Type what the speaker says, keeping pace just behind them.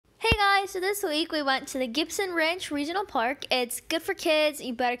Hi, so this week we went to the Gibson Ranch Regional Park. It's good for kids.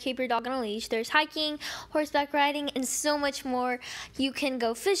 You better keep your dog on a leash. There's hiking, horseback riding, and so much more. You can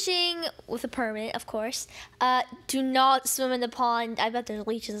go fishing with a permit, of course. Do not swim in the pond. I bet there's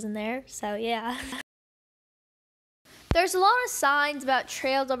leeches in there, so yeah. There's a lot of signs about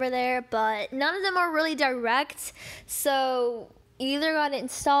trails over there, but none of them are really direct, so you either gotta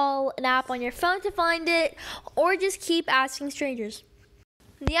install an app on your phone to find it, or just keep asking strangers.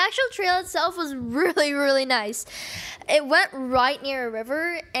 The actual trail itself was really nice. It went right near a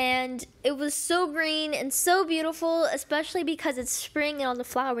river, and it was so green and so beautiful, especially because it's spring and all the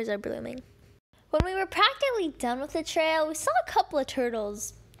flowers are blooming. When we were practically done with the trail, we saw a couple of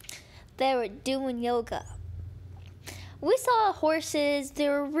turtles. They were doing yoga. We saw horses. They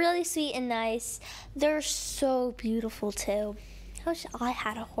were really sweet and nice. They're so beautiful too. I wish I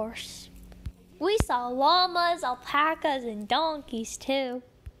had a horse. We saw llamas, alpacas, and donkeys too.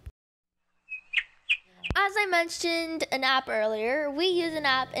 As I mentioned an app earlier, we use an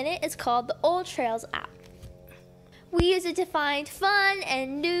app and it's called the Old Trails app. We use it to find fun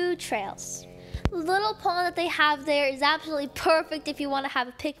and new trails. The little pond that they have there is absolutely perfect if you want to have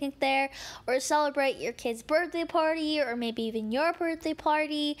a picnic there or celebrate your kid's birthday party or maybe even your birthday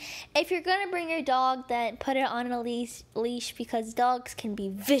party. If you're going to bring your dog, then put it on a leash because dogs can be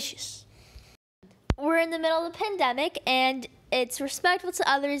vicious. We're in the middle of the pandemic and it's respectful to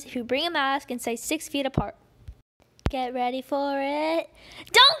others if you bring a mask and stay 6 feet apart. Get ready for it.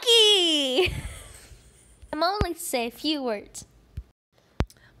 Donkey! I'm only to say a few words.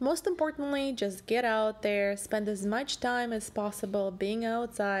 Most importantly, just get out there, spend as much time as possible being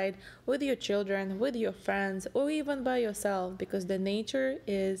outside with your children, with your friends, or even by yourself because the nature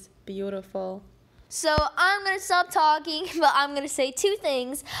is beautiful. So I'm going to stop talking, but I'm going to say two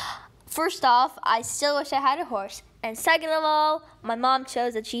things. First off, I still wish I had a horse. And second of all, my mom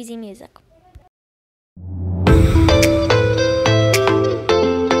chose the cheesy music.